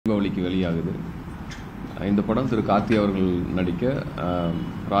தீபாவளிக்கு வெளியாகுது. இந்த படம் திரு கார்த்தி அவர்கள் நடிக்க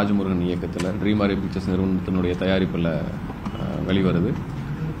ராஜமுருகன் இயக்கத்தில் ட்ரீமாரி பிக்சர்ஸ் நிறுவனத்தினுடைய தயாரிப்பில் வெளிவருது.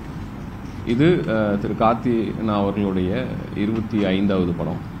 இது திரு கார்த்தி அவர்களுடைய 25வது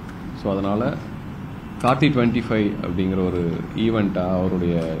படம். ஸோ அதனால் கார்த்தி 25 அப்படிங்கிற ஒரு ஈவெண்ட்டாக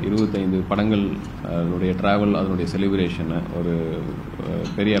அவருடைய 25 படங்கள் அதனுடைய ட்ராவல் அதனுடைய செலிப்ரேஷனை ஒரு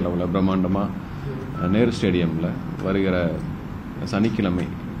பெரிய அளவில் பிரம்மாண்டமாக நேரு ஸ்டேடியமில் வருகிற சனிக்கிழமை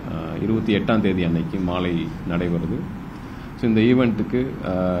 28ஆம் தேதி அன்னைக்கு மாலை நடைபெறுது. ஸோ இந்த ஈவெண்ட்டுக்கு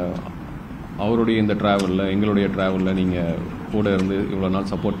அவருடைய இந்த ட்ராவலில் எங்களுடைய ட்ராவலில் நீங்கள் கூட இருந்து இவ்வளோ நாள்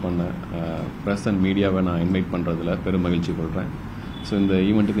சப்போர்ட் பண்ண ப்ரெஸ் அண்ட் மீடியாவை நான் இன்வைட் பண்ணுறதுல பெரும் மகிழ்ச்சி கொள்கிறேன். ஸோ இந்த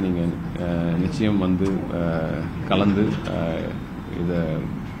ஈவெண்ட்டுக்கு நீங்கள் நிச்சயம் வந்து கலந்து இதை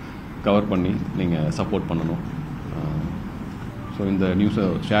கவர் பண்ணி நீங்கள் சப்போர்ட் பண்ணணும். ஸோ இந்த நியூஸை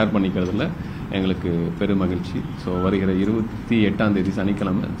ஷேர் பண்ணிக்கிறதுல எங்களுக்கு பெரும் மகிழ்ச்சி. ஸோ வருகிற 28ஆம் தேதி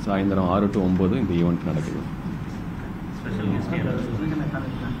சனிக்கிழமை சாயந்தரம் 6 to 9 இந்த ஈவெண்ட் நடக்குது.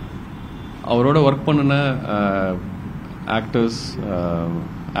 அவரோட ஒர்க் பண்ணின ஆக்டர்ஸ்,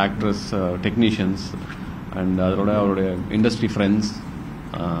 ஆக்ட்ரஸ், டெக்னீஷியன்ஸ் அண்ட் அவருடைய இண்டஸ்ட்ரி ஃப்ரெண்ட்ஸ்,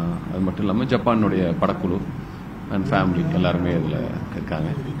 அது மட்டும் இல்லாமல் ஜப்பானுடைய படக்குழு அண்ட் ஃபேமிலி எல்லாருமே இதில் இருக்காங்க.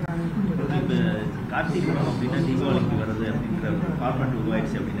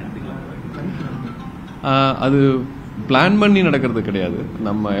 அது பிளான் பண்ணி நடக்கிறது கிடையாது.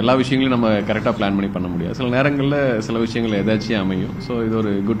 நம்ம எல்லா விஷயங்களையும் நம்ம கரெக்டாக பிளான் பண்ணி பண்ண முடியாது. சில நேரங்களில் சில விஷயங்கள் ஏதாச்சும் அமையும். ஸோ இது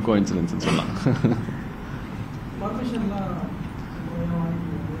ஒரு குட் கோஇன்சிடென்ஸ் சொல்லலாம்.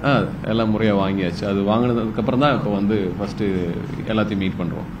 எல்லாம் முறையாக வாங்கியாச்சு. அது வாங்கினதுக்கப்புறம் தான் இப்போ வந்து ஃபஸ்ட்டு எல்லாத்தையும் மீட்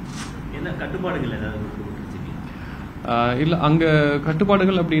பண்ணுறோம். என்ன கட்டுப்பாடுகள் ஏதாவது இல்லை, அங்கே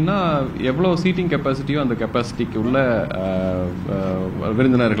கட்டுப்பாடுகள் அப்படின்னா எவ்வளோ சீட்டிங் கெப்பாசிட்டியோ அந்த கெப்பாசிட்டிக்கு உள்ள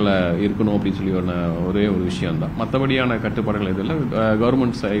விருந்தினர்களை இருக்கணும் அப்படின்னு சொல்லி ஒரே ஒரு விஷயம்தான். மற்றபடியான கட்டுப்பாடுகள் எதில்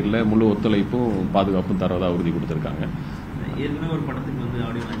கவர்மெண்ட் சைடில் முழு ஒத்துழைப்பும் பாதுகாப்பும் தரதாக உறுதி கொடுத்துருக்காங்க. ஏற்கனவே ஒரு படத்துக்கு வந்து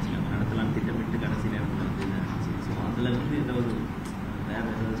ஆடியோ லான்ச் நடத்தலாம் திட்டமிட்டு கடைசி நேரத்தில் அதில் வந்து எந்த ஒரு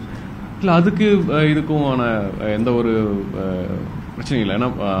இல்லை, அதுக்கு இதுக்குமான எந்த ஒரு பிரச்சனையும் இல்லை. ஏன்னா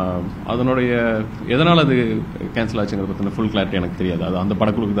அதனுடைய எதனால் அது கேன்சல் ஆச்சுங்கிறத பற்றின ஃபுல் கிளாரிட்டி எனக்கு தெரியாது. அது அந்த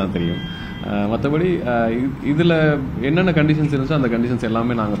படக்குழுக்கு தான் தெரியும். மற்றபடி இதில் என்னென்ன கண்டிஷன்ஸ் இருந்துச்சோ அந்த கண்டிஷன்ஸ்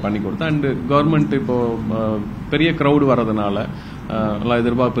எல்லாமே நாங்கள் பண்ணி கொடுத்தோம். அண்டு கவர்மெண்ட் இப்போது பெரிய க்ரௌடு வர்றதுனால நல்லா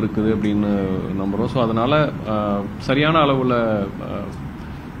எதிர்பார்ப்பு இருக்குது அப்படின்னு நம்புகிறோம். ஸோ அதனால் சரியான அளவில்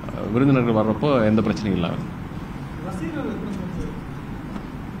விருந்தினர்கள் வர்றப்போ எந்த பிரச்சனையும் இல்லை.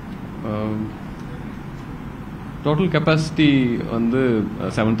 டோட்டல் கெப்பாசிட்டி வந்து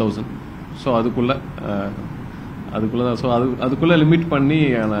 7000. ஸோ அதுக்குள்ளே தான். ஸோ அதுக்குள்ளே லிமிட் பண்ணி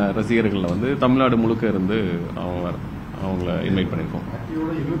ரசிகர்களில் வந்து தமிழ்நாடு முழுக்க இருந்து அவங்கள இன்வைட் பண்ணியிருக்கோம்.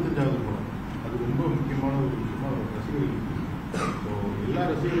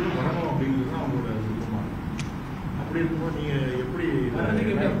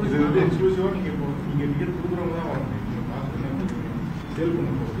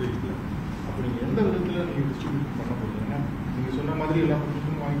 எந்த விதத்தில் நீங்கள் டிஸ்ட்ரிபியூட் பண்ண போகிறீங்க? நீங்கள் சொன்ன மாதிரி எல்லா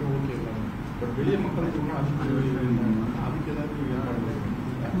படத்துக்கும் வாங்கி ஓகே இல்லை, பட் வெளியே மக்களுக்கு அதுக்கு ஏதாவது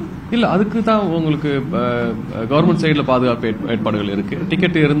இல்லை, அதுக்கு தான் உங்களுக்கு கவர்மெண்ட் சைடில் பாதுகாப்பு ஏற்பாடுகள் இருக்குது.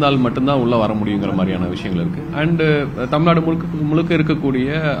 டிக்கெட் இருந்தால் மட்டும்தான் உள்ளே வர முடியுங்கிற மாதிரியான விஷயங்கள் இருக்குது. அண்டு தமிழ்நாடு முழுக்க இருக்கக்கூடிய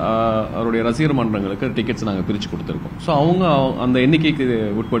அவருடைய ரசிகர் மன்றங்களுக்கு டிக்கெட்ஸ் நாங்கள் பிரித்து கொடுத்துருக்கோம். ஸோ அவங்க அந்த எண்ணிக்கைக்கு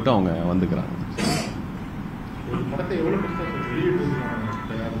உட்பட்டு அவங்க வந்துக்கிறாங்க.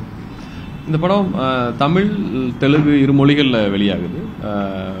 இந்த படம் தமிழ், தெலுங்கு 2 மொழிகளில் வெளியாகுது.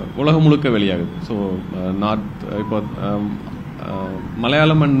 உலகம் முழுக்க வெளியாகுது. ஸோ இப்போ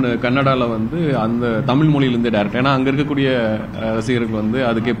மலையாளம் அண்ட் கன்னடாவில் வந்து அந்த தமிழ் மொழியிலேருந்து டேரக்ட், ஏன்னா அங்கே இருக்கக்கூடிய ரசிகர்கள் வந்து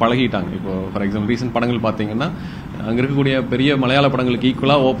அதுக்கே பழகிட்டாங்க. இப்போ ஃபார் எக்ஸாம்பிள் ரீசெண்ட் படங்கள் பார்த்தீங்கன்னா அங்கே இருக்கக்கூடிய பெரிய மலையாள படங்களுக்கு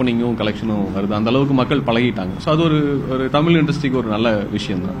ஈக்குவலாக ஓப்பனிங்கும் கலெக்ஷனும் வருது. அந்த அளவுக்கு மக்கள் பழகிட்டாங்க. ஸோ அது ஒரு தமிழ் இண்டஸ்ட்ரிக்கு ஒரு நல்ல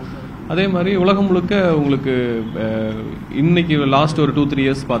விஷயம்தான். அதே மாதிரி உலகம் முழுக்க உங்களுக்கு இன்னைக்கு லாஸ்ட் ஒரு 2-3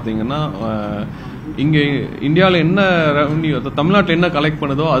 இயர்ஸ் பார்த்தீங்கன்னா இங்கே இந்தியாவில் என்ன ரெவன்யூ தமிழ்நாட்டில் என்ன கலெக்ட்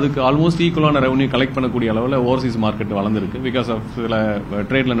பண்ணுதோ அதுக்கு ஆல்மோஸ்ட் ஈக்குவலான ரெவன்யூ கலெக்ட் பண்ணக்கூடிய அளவில் ஓவர்சீஸ் மார்க்கெட் வளர்ந்துருக்கு. பிகாஸ் ஆஃப் சில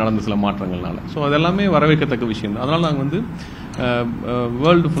ட்ரேடில் நடந்த சில மாற்றங்கள்னால. ஸோ அதெல்லாமே வரவேற்கத்தக்க விஷயம் தான். அதனால் நாங்கள் வந்து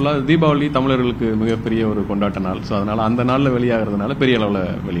வேர்ல்டு ஃபுல்லாக தீபாவளி தமிழர்களுக்கு மிகப்பெரிய ஒரு கொண்டாட்ட நாள். ஸோ அதனால் அந்த நாளில் வெளியாகிறதுனால பெரிய அளவில்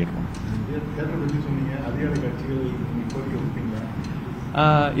வெளியிடுறோம்.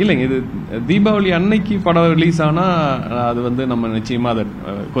 இல்லைங்க, இது தீபாவளி அன்னைக்கு படம் ரிலீஸ் ஆனால் அது வந்து நம்ம நிச்சயமாக அதை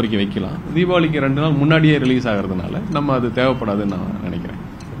கோரிக்கை வைக்கலாம். தீபாவளிக்கு 2 நாள் முன்னாடியே ரிலீஸ் ஆகிறதுனால நம்ம அது தேவைப்படாதுன்னு நான் நினைக்கிறேன்.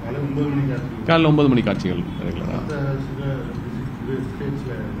 காலையில் 9 மணி காட்சிகள் ரெகுலராக.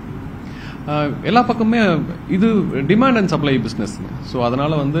 எல்லா பக்கமே இது demand and supply business. So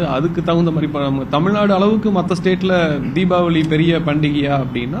அதனால வந்து அதுக்கு தகுந்த மாதிரி தமிழ்நாடு அளவுக்கு மற்ற ஸ்டேட்ல தீபாவளி பெரிய பண்டிகையா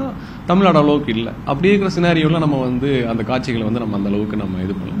அப்படின்னா தமிழ்நாடு அளவுக்கு இல்லை. அப்படி இருக்கிற சினாரியோவில் நம்ம வந்து அந்த காட்சிகளை வந்து நம்ம அந்த அளவுக்கு நம்ம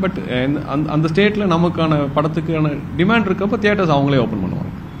இது பண்ணலாம். பட் அந்த ஸ்டேட்ல நமக்கான படத்துக்கான டிமாண்ட் இருக்கப்போ தியேட்டர்ஸ் அவங்களே ஓப்பன் பண்ணுவாங்க.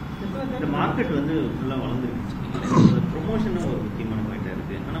 இந்த மார்க்கெட் வந்து ஃபுல்லாக வளர்ந்துருக்கு. ப்ரொமோஷன் ஒரு முக்கியமான பாயிண்டாக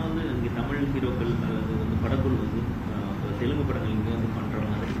இருக்கு. ஆனால் வந்து இங்கே தமிழ் ஹீரோக்கள் அல்லது வந்து படக்குழு வந்து தெலுங்கு படங்கள் இங்கே வந்து பண்ணுற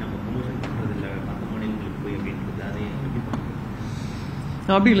மாதிரி நம்ம ப்ரொமோஷன் பண்ணுறது இல்லை மற்ற மாநிலங்களுக்கு போய் அப்படின்றது அதை எப்படி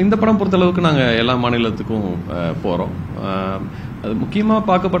பண்ணுறோம்? அப்படி இல்லை. இந்த படம் பொறுத்த அளவுக்கு நாங்கள் எல்லா மாநிலத்துக்கும் போகிறோம். அது முக்கியமாக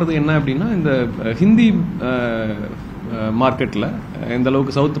பார்க்கப்படுறது என்ன அப்படின்னா இந்த ஹிந்தி மார்க்கெட்டில் இந்த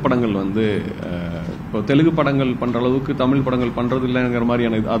அளவுக்கு சவுத் படங்கள் வந்து இப்போ தெலுங்கு படங்கள் பண்ணுற அளவுக்கு தமிழ் படங்கள் பண்ணுறது இல்லைங்கிற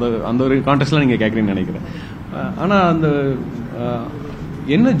மாதிரியான அதை அந்த ஒரு கான்டெக்ட்லாம் நீங்கள் கேட்குறீங்கன்னு நினைக்கிறேன். ஆனால் அந்த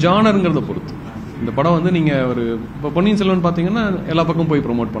என்ன ஜானருங்கிறத பொறுத்து இந்த படம் வந்து நீங்கள் ஒரு இப்போ பொன்னியின் செல்வன் பார்த்தீங்கன்னா எல்லா பக்கம் போய்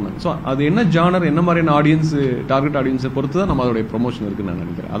ப்ரொமோட் பண்ணாங்க. ஸோ அது என்ன ஜானர் என்ன மாதிரியான ஆடியன்ஸ் டார்கெட் ஆடியன்ஸை பொறுத்து தான் நம்ம அதோடைய ப்ரொமோஷன் இருக்குன்னு நான்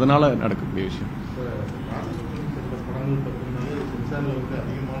நினைக்கிறேன். அதனால நடக்கக்கூடிய விஷயம்.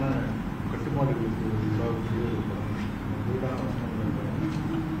 அதிகமான கட்டுப்பாடுகளுக்கு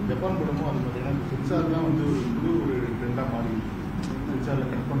ஜப்பான் படமும் அது பார்த்தீங்கன்னா சென்சார் தான் வந்து ஒரு ட்ரெண்டாக மாறி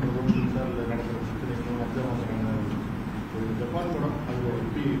சென்சாரில் கட் பண்ணுறதும் சென்சாரில் நடக்கிற பிரச்சனைகளும் அப்சர்வாக ஒரு ஜப்பான் படம் அது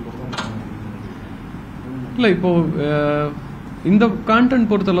எப்படி பர்ஃபார்ம் இல்லை இப்போ இந்த கான்டென்ட்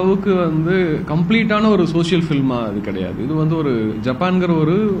பொறுத்த அளவுக்கு வந்து கம்ப்ளீட்டான ஒரு சோஷியல் ஃபில்மாக அது கிடையாது. இது வந்து ஒரு ஜப்பான்கிற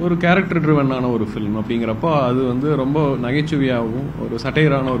ஒரு கேரக்டர் ட்ரிவனான ஒரு ஃபில்ம் அப்படிங்கிறப்போ அது வந்து ரொம்ப நகைச்சுவையாகவும் ஒரு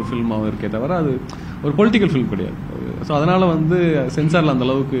சட்டையரான ஒரு ஃபில்மாகவும் இருக்கே தவிர அது ஒரு பொலிட்டிக்கல் ஃபில்ம் கிடையாது. ஸோ அதனால வந்து சென்சாரில் அந்த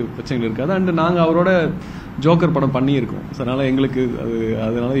அளவுக்கு பிரச்சனைகள் இருக்காது. அண்ட் நாங்கள் அவரோட ஜோக்கர் படம் பண்ணியிருக்கோம். ஸோ அதனால எங்களுக்கு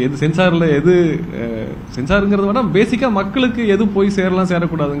அதனால எது சென்சாரில் எது சென்சாருங்கிறத விட பேசிக்காக மக்களுக்கு எது போய் சேரலாம்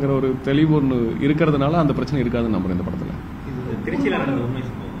சேரக்கூடாதுங்கிற ஒரு தெளிவு ஒன்று இருக்கிறதுனால அந்த பிரச்சனை இருக்காதுன்னு நம்புறேன் இந்த படத்தில்.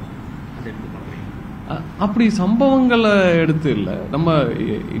 அப்படி சம்பவங்களை எடுத்து இல்லை. நம்ம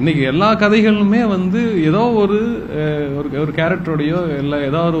இன்னைக்கு எல்லா கதைகளுமே வந்து ஏதோ ஒரு கேரக்டரோடையோ இல்லை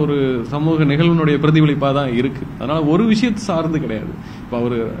ஏதாவது ஒரு சமூக நிகழ்வினுடைய பிரதிபலிப்பாக தான் இருக்கு. அதனால ஒரு விஷயத்தை சார்ந்து கிடையாது. இப்போ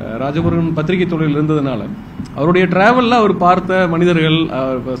அவர் ராஜமுருகன் பத்திரிகை தொழில் இருந்ததுனால அவருடைய டிராவல்ல அவர் பார்த்த மனிதர்கள்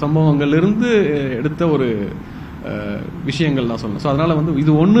சம்பவங்கள் இருந்து எடுத்த ஒரு விஷயங்கள் தான் சொல்லணும். ஸோ அதனால வந்து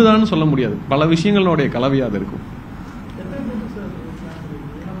இது ஒண்ணுதான் சொல்ல முடியாது. பல விஷயங்களுடைய கலவையாக இருக்கும்.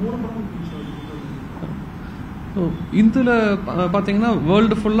 இதில் பார்த்தீங்கன்னா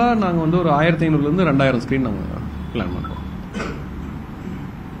வேர்ல்டு ஃபுல்லாக நாங்கள் வந்து ஒரு 1500 2000 ஸ்க்ரீன் நாங்கள் பிளான் பண்ணுறோம்.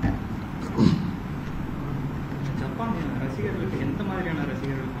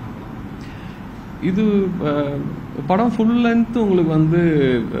 இது படம் ஃபுல் லென்த் உங்களுக்கு வந்து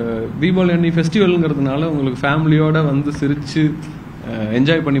தீபாவளி அன்னி ஃபெஸ்டிவலுங்கிறதுனால உங்களுக்கு ஃபேமிலியோட வந்து சிரிச்சு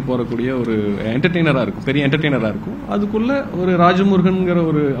என்ஜாய் பண்ணி போகக்கூடிய ஒரு என்டர்டெய்னராக இருக்கும். பெரிய என்டர்டெய்னராக இருக்கும். அதுக்குள்ள ஒரு ராஜமுருகன்கிற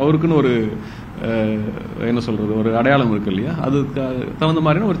அவருக்குன்னு ஒரு என்ன சொல்றது ஒரு அடையாளம் இருக்கு இல்லையா, அதுக்கு தகுந்த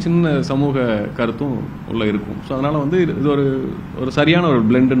மாதிரியான ஒரு சின்ன சமூக கருத்தும் உள்ள இருக்கும். ஸோ அதனால வந்து இது ஒரு சரியான ஒரு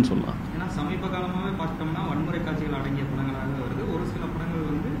பிளெண்டுன்னு சொல்லலாம். ஏன்னா சமீப காலமாகவே பார்த்தோம்னா வன்முறை காட்சிகள் அடங்கிய படங்களாக வருது. ஒரு சில படங்கள்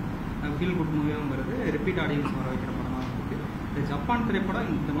வந்து ஃபீல் குட் மூவியாகவும் வருது, ரிப்பீட் ஆடியன்ஸ் வர வைக்கிற படமாக இருக்கு. இந்த ஜப்பான் திரைப்படம்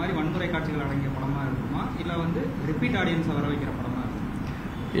இந்த மாதிரி வன்முறை காட்சிகள் அடங்கிய படமாக இருக்குமா இல்லை வந்து ரிப்பீட் ஆடியன்ஸை வர வைக்கிற படமாக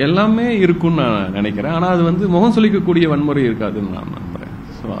இருக்கும்? எல்லாமே இருக்குன்னு நான் நினைக்கிறேன். ஆனால் அது வந்து முகம் சொல்லிக்கக்கூடிய வன்முறை இருக்காதுன்னு நான் நம்புறேன்.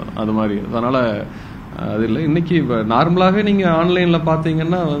 ஸோ அது மாதிரி அதனால அது இல்லை. இன்னைக்கு நார்மலாகவே நீங்க ஆன்லைன்ல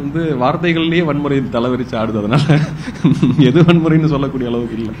பாத்தீங்கன்னா வந்து வார்த்தைகள்லயே வன்முறை தலைவரிச்சு ஆடுது. அதனால எது வன்முறைன்னு சொல்லக்கூடிய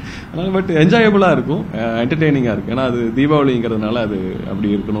அளவுக்கு இல்லை. அதனால பட் என்ஜாயபிளா இருக்கும், என்டர்டெய்னிங்கா இருக்கும். ஏன்னா அது தீபாவளிங்கிறதுனால அது அப்படி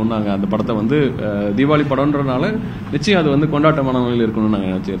இருக்கணும்னு நாங்கள் அந்த படத்தை வந்து தீபாவளி படம்ன்றதுனால நிச்சயம் அது வந்து கொண்டாட்டமான நிலையில் இருக்கணும்னு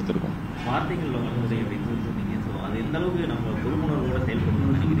நாங்கள் நினைச்சு எடுத்திருக்கோம்.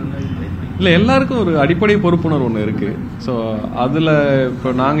 இல்லை, எல்லாருக்கும் ஒரு அடிப்படை பொறுப்புணர்வு ஒன்று இருக்கு. ஸோ அதில் இப்போ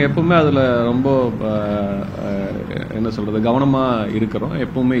நாங்கள் எப்பவுமே அதில் ரொம்ப என்ன சொல்றது கவனமாக இருக்கிறோம்,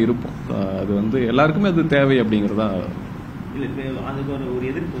 எப்பவுமே இருப்போம். அது வந்து எல்லாருக்குமே அது தேவை அப்படிங்கிறதா. இல்லை இப்போ அதுக்கு ஒரு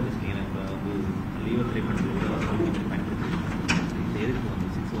எதிர்ப்பு வந்துச்சு. இப்போ லியோ திரைப்படத்தில் எதிர்ப்பு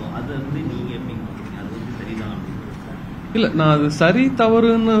வந்துச்சு. ஸோ அதை வந்து நீங்கள் எப்படி அது வந்து சரிதான் அப்படின்னு? இல்லை, நான் அது சரி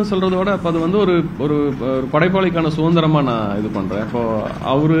தவறுன்னு சொல்றத விட இப்போ அது வந்து ஒரு ஒரு படைப்பாளிக்கான சுதந்திரமா நான் இது பண்றேன். இப்போ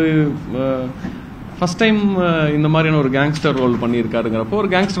அவரு ஃபர்ஸ்ட் டைம் இந்த மாதிரியான ஒரு கேங்ஸ்டர் ரோல் பண்ணியிருக்காருங்கிறப்போ ஒரு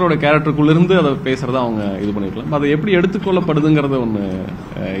கேங்ஸ்டரோட கேரக்டருக்குள்ள இருந்து அதை பேசுறதா அவங்க இது பண்ணிருக்கலாம். அதை எப்படி எடுத்துக்கொள்ளப்படுதுங்கிறது ஒன்று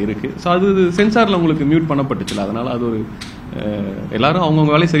இருக்கு. ஸோ அது சென்சார்ல உங்களுக்கு மியூட் பண்ணப்பட்டுச்சுல, அதனால அது ஒரு எல்லாரும்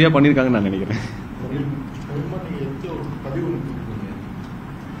அவங்கவுங்க வேலையை சரியா பண்ணியிருக்காங்கன்னு நான் நினைக்கிறேன்.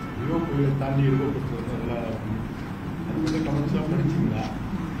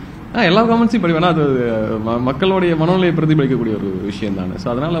 எல்லா கமெண்ட்ஸையும் படிவேன். அது மக்களுடைய மனநிலையை பிரதிபலிக்கக்கூடிய ஒரு விஷயம் தானே. ஸோ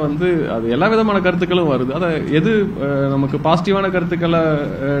அதனால வந்து அது எல்லா விதமான கருத்துக்களும் வருது. அதை எது நமக்கு பாசிட்டிவான கருத்துக்களை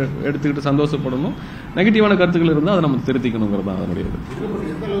எடுத்துக்கிட்டு சந்தோஷப்படணும், நெகட்டிவான கருத்துக்கள் இருந்தால் அதை நம்ம திருத்திக்கணுங்கிறது தான் அதனுடைய இது.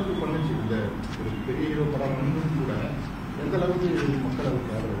 எந்த அளவுக்கு பண்ணிச்சு இந்த ஒரு பெரிய ஹீரோ படம் கூட எந்த அளவுக்கு மக்கள்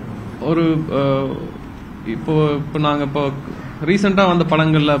ஒரு இப்போ நாங்கள் இப்போ ரீசெண்டாக வந்த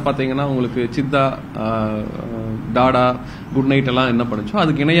படங்களில் பார்த்தீங்கன்னா உங்களுக்கு சித்தா, டாடா, குட் நைட் எல்லாம் என்ன பண்ணுச்சோ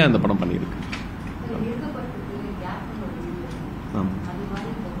அதுக்கு இணையாக இந்த படம் பண்ணியிருக்கு.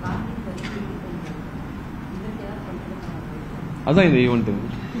 அதுதான் இந்த ஈவெண்ட்டு.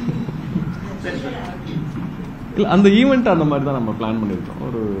 இல்லை, அந்த ஈவெண்ட் அந்த மாதிரி தான் நம்ம பிளான் பண்ணியிருக்கோம்.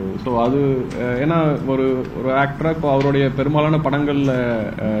 ஸோ அது ஏன்னா ஒரு ஆக்டராக இப்போ அவருடைய பெரும்பாலான படங்களில்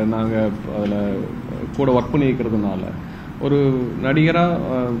நாங்கள் அதில் கூட ஒர்க் பண்ணி இருக்கிறதுனால, ஒரு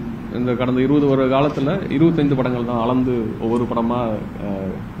நடிகராக இந்த கடந்த 20 வருட காலத்தில் 25 படங்கள் தான் அளந்து ஒவ்வொரு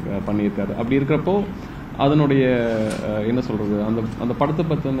படமாக பண்ணியிருக்காரு. அப்படி இருக்கிறப்போ அதனுடைய என்ன சொல்கிறது, அந்த படத்தை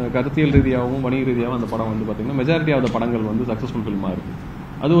பற்றின கருத்தியல் ரீதியாகவும் வணிக ரீதியாகவும் அந்த படம் வந்து பார்த்திங்கன்னா மெஜாரிட்டி ஆஃப் த படங்கள் வந்து சக்ஸஸ்ஃபுல் ஃபில்மாக இருக்குது.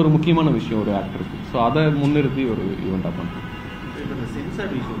 அது ஒரு முக்கியமான விஷயம் ஒரு ஆக்டருக்கு. ஸோ அதை முன்னிறுத்தி ஒரு ஈவெண்ட்டாக பண்ணுறோம்.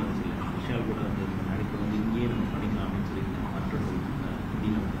 சென்சார் விஷயம் கூட வந்து நடிப்பு வந்து இங்கேயே நம்ம பண்ணிக்கலாம் அப்படின்னு சொல்லியிருக்காங்க. மற்ற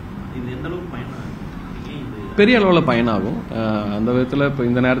இது எந்த அளவுக்கு பயனாக பெரிய அளவில் பயனாகும். அந்த விதத்தில் இப்போ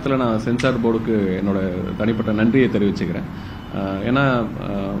இந்த நேரத்தில் நான் சென்சார் போர்டுக்கு என்னோட தனிப்பட்ட நன்றியை தெரிவிச்சுக்கிறேன். ஏன்னா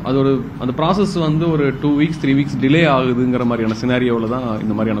அது அந்த ப்ராசஸ் வந்து ஒரு 2 weeks 3 weeks டிலே ஆகுதுங்கிற மாதிரியான சினாரியோவில் தான்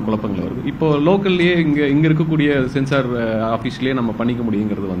இந்த மாதிரியான குழப்பங்கள் வருது. இப்போ லோக்கல்லையே இங்கே இருக்கக்கூடிய சென்சார் ஆஃபீஸ்லேயே நம்ம பண்ணிக்க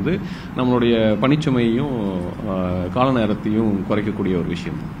முடியுங்கிறது வந்து நம்மளுடைய பணிச்சுமையையும் கால நேரத்தையும் குறைக்கக்கூடிய ஒரு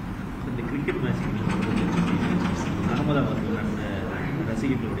விஷயம். இந்த கிரிக்கெட் மேட்ச் அகமதாபாத்தில் நடந்த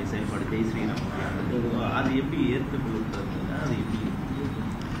ரசிகர்களுடைய செயல்பாடு ஜெய் ஸ்ரீராம் அது எப்படி ஏற்றுக்கொள்ளுறது, அது எப்படி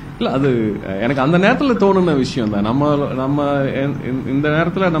இல்லை, அது எனக்கு அந்த நேரத்தில் தோணுன விஷயம் தான். நம்ம இந்த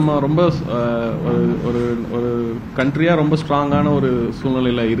நேரத்தில் நம்ம ரொம்ப ஒரு கண்ட்ரியாக ரொம்ப ஸ்ட்ராங்கான ஒரு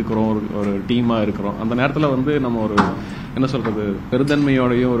சூழ்நிலையில் இருக்கிறோம், ஒரு டீமாக இருக்கிறோம். அந்த நேரத்தில் வந்து நம்ம ஒரு என்ன சொல்கிறது,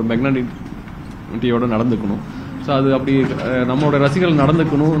 பெருந்தன்மையோடையும் ஒரு மெக்னானிட்டியோட நடந்துக்கணும். ஸோ அது அப்படி நம்மளோட ரசிகர்கள்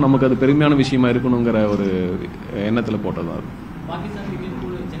நடந்துக்கணும், நமக்கு அது பெருமையான விஷயமா இருக்கணுங்கிற ஒரு எண்ணத்தில் போட்டது அது.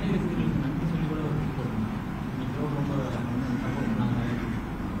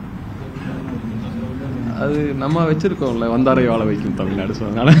 அது நம்ம வச்சிருக்கோம்ல, வந்தாரை வாழ வைக்கும் தமிழ்நாடு. ஸோ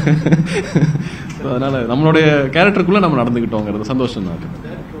அதனால நம்மளுடைய கேரக்டருக்குள்ள நம்ம நடந்துக்கிட்டோங்கிறது சந்தோஷம் தான்.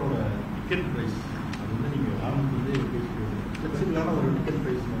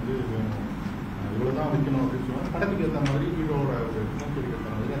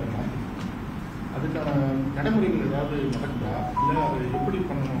 அதுக்கான நடைமுறைகள் ஏதாவது நடக்குதா, இல்லை அதை எப்படி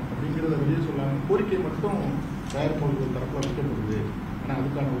பண்ணணும் அப்படிங்கிறத வெளியே சொல்லாங்க. கோரிக்கை மட்டும் தயாரிப்பாளர்கள் தரப்பில் வைக்கப்படுது. ஆனால்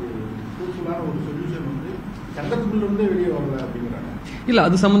அதுக்கான ஒரு சூழ்ச்சியான ஒரு சொல்யூஷன் வந்து சங்கத்துக்குள்ளே வெளியே வரல அப்படிங்கிறாங்க. இல்லை,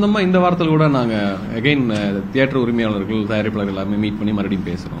 அது சம்மந்தமாக இந்த வாரத்தில் கூட நாங்கள் அகைன் தியேட்டர் உரிமையாளர்கள், தயாரிப்பாளர்கள் எல்லாருமே மீட் பண்ணி மறுபடியும்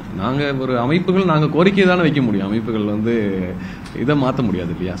பேசுகிறோம். நாங்கள் ஒரு அமைப்புகள் நாங்கள் கோரிக்கை தானே வைக்க முடியும், அமைப்புகள் வந்து இதை மாற்ற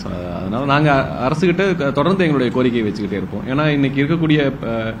முடியாது இல்லையா. ஸோ அதனால் நாங்கள் அரசுகிட்ட தொடர்ந்து எங்களுடைய கோரிக்கையை வச்சுக்கிட்டே இருப்போம். ஏன்னா இன்னைக்கு இருக்கக்கூடிய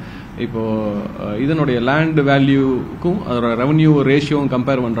இப்போ இதனுடைய லேண்ட் வேல்யூக்கும் அதோட ரெவன்யூ ரேஷியோவும்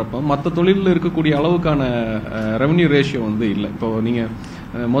கம்பேர் பண்ணுறப்போ மற்ற தொழிலில் இருக்கக்கூடிய அளவுக்கான ரெவன்யூ ரேஷியோ வந்து இல்லை. இப்போ நீங்கள்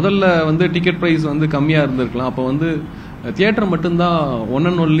முதல்ல வந்து டிக்கெட் ப்ரைஸ் வந்து கம்மியாக இருந்திருக்கலாம். அப்போ வந்து தியேட்டர் மட்டும்தான் ஒன்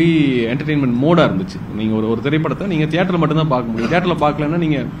அண்ட் ஒன்லி என்டர்டெயின்மெண்ட் மோடாக இருந்துச்சு. நீங்கள் ஒரு திரைப்படத்தை நீங்கள் தியேட்டரில் மட்டும்தான் பார்க்க முடியும், தியேட்டரில் பார்க்கலன்னா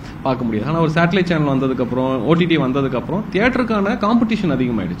நீங்கள் பார்க்க முடியாது. ஆனால் ஒரு சேட்டலைட் சேனல் வந்ததுக்கப்புறம், ஓடிடி வந்ததுக்கப்புறம் தியேட்டருக்கான காம்படிஷன்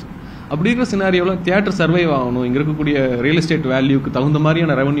அதிகமாகிடுச்சு. அப்படி இருக்கிற சினாரியோவில் தியேட்டர் சர்வைவ் ஆகணும், இங்கே இருக்கக்கூடிய ரியல் எஸ்டேட் வேல்யூக்கு தகுந்த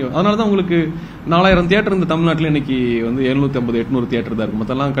மாதிரியான ரெவன்யூ. அதனால தான் உங்களுக்கு 4000 தியேட்டர் இந்த தமிழ்நாட்டில் இன்னைக்கு வந்து 750-800 தியேட்டர் தான் இருக்கும்.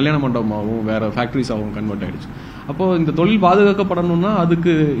 மற்றெல்லாம் கல்யாண மண்டபமாகவும் வேற ஃபேக்ட்ரிஸாகவும் கன்வெர்ட் ஆகிடுச்சு. அப்போது இந்த தொழில் பாதுகாக்கப்படணும்னா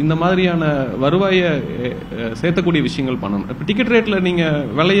அதுக்கு இந்த மாதிரியான வருவாயை சேர்த்தக்கூடிய விஷயங்கள் பண்ணணும். இப்போ டிக்கெட் ரேட்டில் நீங்கள்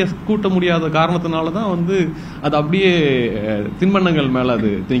விலையை கூட்ட முடியாத காரணத்தினால தான் வந்து அது அப்படியே தின்பண்டங்கள் மேலே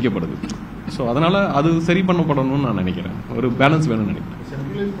அது திணிக்கப்படுது. ஸோ அதனால் அது சரி பண்ணப்படணும்னு நான் நினைக்கிறேன். ஒரு பேலன்ஸ் வேணும்னு நினைக்கிறேன்.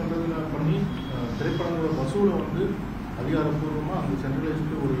 சென்ட்ரலைஸ் பண்ணுறதுல பண்ணி திரைப்படங்களோட வசூலை வந்து அதிகாரப்பூர்வமாக அந்த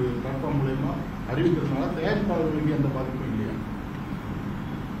சென்ட்ரலைஸ்டு ஒரு பிளாட்ஃபார்ம் மூலயமா அறிவிக்கிறதுனால தயாரிப்பாளர்களுக்கு எந்த பாதிப்பும் இல்லையா?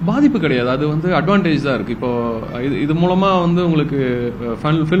 பாதிப்பு கிடையாது, அது வந்து அட்வான்டேஜ் தான் இருக்குது. இப்போ இது மூலமாக வந்து உங்களுக்கு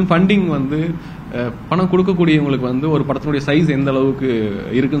ஃபில்ம் ஃபண்டிங் வந்து பணம் கொடுக்கக்கூடியவங்களுக்கு வந்து ஒரு படத்தினுடைய சைஸ் எந்த அளவுக்கு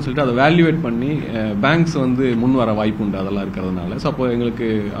இருக்குன்னு சொல்லிட்டு அதை வேல்யூவேட் பண்ணி பேங்க்ஸ் வந்து முன் வர வாய்ப்பு உண்டு. அதெல்லாம் இருக்கிறதுனால ஸோ அப்போ எங்களுக்கு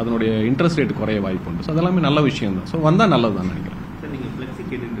அதனுடைய இன்ட்ரெஸ்ட் ரேட் குறைய வாய்ப்பு உண்டு. ஸோ அதெல்லாமே நல்ல விஷயம் தான். ஸோ வந்தால் நல்லது தான் நினைக்கிறேன். சார், நீங்கள் ஃப்ளெக்ஸி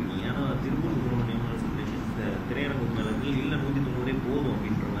கேட்டுருக்கீங்க, ஆனால் திருப்பூர் சுப்பிரமணியம் திரையரங்கு உரிமையாளர்கள் இல்லை 190 போதும்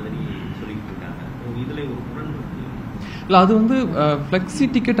அப்படின்ற மாதிரி சொல்லிட்டு இருக்காங்க. இதில் ஒரு முரண் இல்லை. அது வந்து ஃப்ளெக்ஸி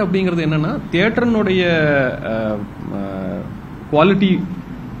டிக்கெட் அப்படிங்கிறது என்னன்னா தியேட்டர்னுடைய குவாலிட்டி,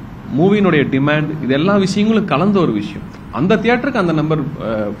 மூவியினுடைய டிமாண்ட், இது எல்லா விஷயங்களும் கலந்த ஒரு விஷயம். அந்த தியேட்டருக்கு அந்த நம்பர்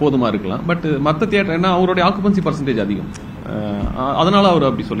போதுமா இருக்கலாம். பட் மற்ற தியேட்டர் ஏன்னா அவருடைய ஆக்குபன்சி பர்சன்டேஜ் அதிகம், அதனால அவர்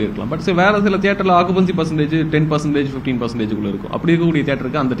அப்படி சொல்லியிருக்கலாம். பட் வேற சில தியேட்டர்ல ஆக்குபன்சி பர்சன்டேஜ் 10%, 15% இருக்கும். அப்படி இருக்கக்கூடிய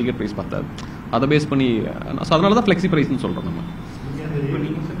தியேட்டருக்கு அந்த டிக்கெட் பிரைஸ் பத்தாது. அதை பேஸ் பண்ணி அதனால தான் ஃபிளெக்சி பிரைஸ்னு சொல்றோம் நம்ம.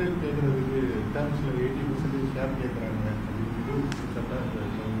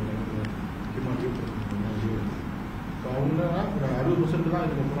 அவங்க 60% தான்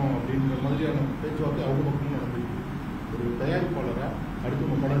இதுக்கப்புறம் அப்படின்ற மாதிரியான பேச்சுவார்த்தை அவங்க பக்கமும் நடந்துருக்கு. ஒரு தயாரிப்பாளராக அடுத்து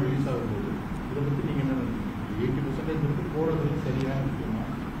உங்கள் படம் ரிலீஸ் ஆகும்போது இதை பற்றி நீங்கள் என்ன நினைக்கிறீங்க? 80% போடுறது சரியான விஷயமா,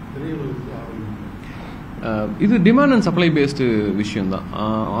 திரையுலகத்துக்கு ஆரோக்கியம்? இது டிமாண்ட் அண்ட் சப்ளை பேஸ்டு விஷயம் தான்.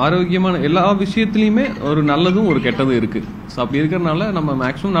 ஆரோக்கியமான எல்லா விஷயத்துலையுமே ஒரு நல்லதும் ஒரு கெட்டதும் இருக்கு. ஸோ அப்படி இருக்கிறதுனால நம்ம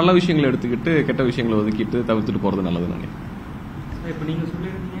மேக்ஸிமம் நல்ல விஷயங்களை எடுத்துக்கிட்டு கெட்ட விஷயங்களை ஒதுக்கிட்டு தவிர்த்துட்டு போகிறது நல்லதுன்னு நினைக்கிறேன். இப்போ நீங்கள்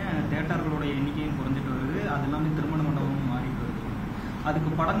சொல்லியிருந்தீங்க தேட்டர்களோட எண்ணிக்கையும் குறைஞ்சிட்டு வருது, அது எல்லாமே திருமண மண்டபமும் மாறிட்டு வருது. அதுக்கு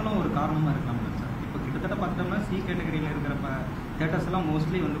படங்களும் ஒரு காரணமாக இருக்கலாம் சார். இப்போ கிட்டத்தட்ட பார்த்தோம்னா சி கேட்டகரியில் இருக்கிற தேட்டர்ஸ் எல்லாம்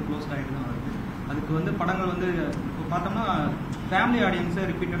மோஸ்ட்லி வந்து க்ளோஸ்ட் ஆகிட்டு தான் வருது. அதுக்கு வந்து படங்கள் வந்து இப்போ பார்த்தோம்னா ஃபேமிலி ஆடியன்ஸை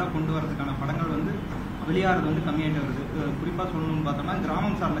ரிப்பீட்டடாக கொண்டு வரதுக்கான படங்கள் வந்து வெளியாகிறது வந்து கம்மியாகிட்டு வருது. குறிப்பாக சொல்லணும்னு பார்த்தோம்னா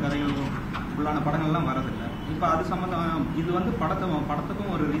கிராமம் சார்ந்த கதைகள் உள்ளான படங்கள்லாம் வரதில்லை. இப்போ அது சம்மந்தம் இது வந்து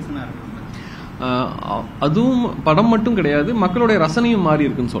படத்துக்கும் ஒரு ரீசனாக இருக்குது. அதுவும் படம் மட்டும் கிடையாது, மக்களுடைய ரசனையும் மாறி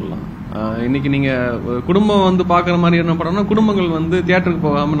இருக்குன்னு சொல்லலாம். இன்னைக்கு நீங்க குடும்பம் வந்து பாக்குற மாதிரியான படம்னா குடும்பங்கள் வந்து தியேட்டருக்கு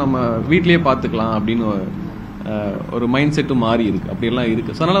போகாம நம்ம வீட்லயே பாத்துக்கலாம் அப்படின்னு ஒரு மைண்ட் செட்டும் மாறி இருக்கு. அப்படியெல்லாம்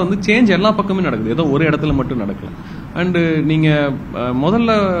இருக்கு. ஸோ அதனால வந்து சேஞ்ச் எல்லா பக்கமே நடக்குது, ஏதோ ஒரு இடத்துல மட்டும் நடக்கல. அண்டு நீங்க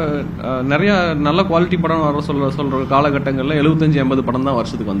முதல்ல நிறைய நல்ல குவாலிட்டி படம் வர சொல்ற காலகட்டங்களில் 75-80 படம் தான்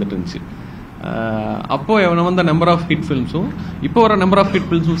வருஷத்துக்கு வந்துட்டு இருந்துச்சு. அப்போ வந்த நம்பர் ஆஃப் ஹிட் ஃபிலிம்ஸும் இப்போ வர நம்பர் ஆஃப் ஹிட்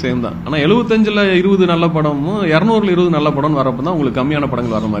ஃபிலிம்ஸும் சேம் தான். ஆனால் 75ல் 20 நல்ல படமும் 200ல் 20 நல்ல படம் வரப்போ தான் உங்களுக்கு கம்மியான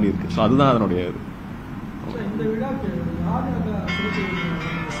படங்கள் வர மாதிரி இருக்கு. ஸோ அதுதான் அதனுடைய இது.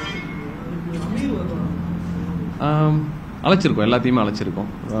 அழைச்சிருக்கோம், எல்லாத்தையுமே அழைச்சிருக்கோம்.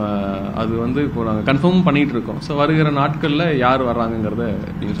 அது வந்து இப்போ நாங்கள் கன்ஃபார்ம் பண்ணிட்டு இருக்கோம். ஸோ வருகிற நாட்களில் யார் வர்றாங்கிறத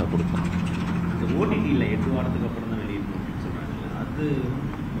நியூஸாக கொடுப்போம். ஓடிடியில் 8 வாரத்துக்கு அப்புறம் தான் வெளியிடணும் சொல்றாங்க, அது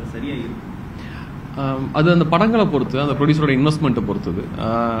சரியா இருக்கும்? அது அந்த படங்களை பொறுத்து, அந்த ப்ரொடியூசரோட இன்வெஸ்ட்மெண்ட்டை பொறுத்தது.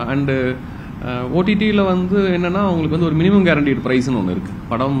 அண்டு ஓடிடியில் வந்து என்னன்னா உங்களுக்கு வந்து ஒரு மினிமம் கேரண்டீடு ப்ரைஸ்னு ஒன்று இருக்கு.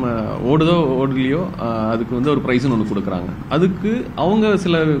 படம் ஓடுதோ ஓடலையோ அதுக்கு வந்து ஒரு ப்ரைஸ்னு ஒன்று கொடுக்குறாங்க. அதுக்கு அவங்க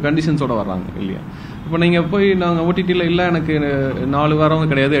சில கண்டிஷன்ஸோட வர்றாங்க இல்லையா. இப்போ நீங்கள் போய் நாங்கள் ஓடிடியில் இல்லை எனக்கு 4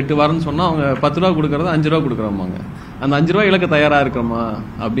 வாரம் கிடையாது 8 வாரம்னு சொன்னால் அவங்க 10 ரூபா கொடுக்குறது 5 ரூபா கொடுக்குறோமாங்க. அந்த 5 ரூபா இலக்க தயாராக இருக்கிறோமா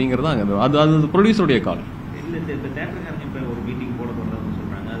அப்படிங்கிறது அங்கே அது ப்ரொடியூசருடைய கால். இல்லை இப்போ தேட்டருக்காரங்க இப்போ ஒரு மீட்டிங் போட போகிறதான்னு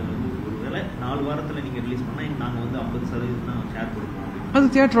சொல்கிறாங்க. அது வந்து ஒருவேளை 4 வாரத்தில் நீங்கள் ரிலீஸ் பண்ணால் நாங்கள் வந்து 50% தான் ஷேர் கொடுப்போம்.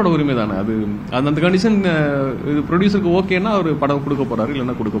 அது தியேட்டரோட உரிமை தானே. அது அந்த கண்டிஷன் இது ப்ரொடியூசருக்கு ஓகேன்னா அவர் படம் கொடுக்க போறாரு,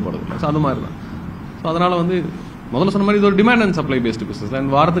 இல்லைன்னா கொடுக்க போறது இல்லை. ஸோ அது மாதிரி தான். ஸோ அதனால வந்து முதல்ல சொன்ன மாதிரி இது ஒரு demand and supply based business.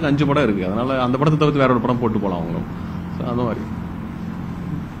 And வாரத்துக்கு 5 படம் இருக்கு. அதனால அந்த படத்தை தவிர்த்து வேற ஒரு படம் போட்டு போகலாம் அவங்களும். ஸோ அந்த மாதிரி.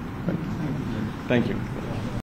 தேங்க்யூ.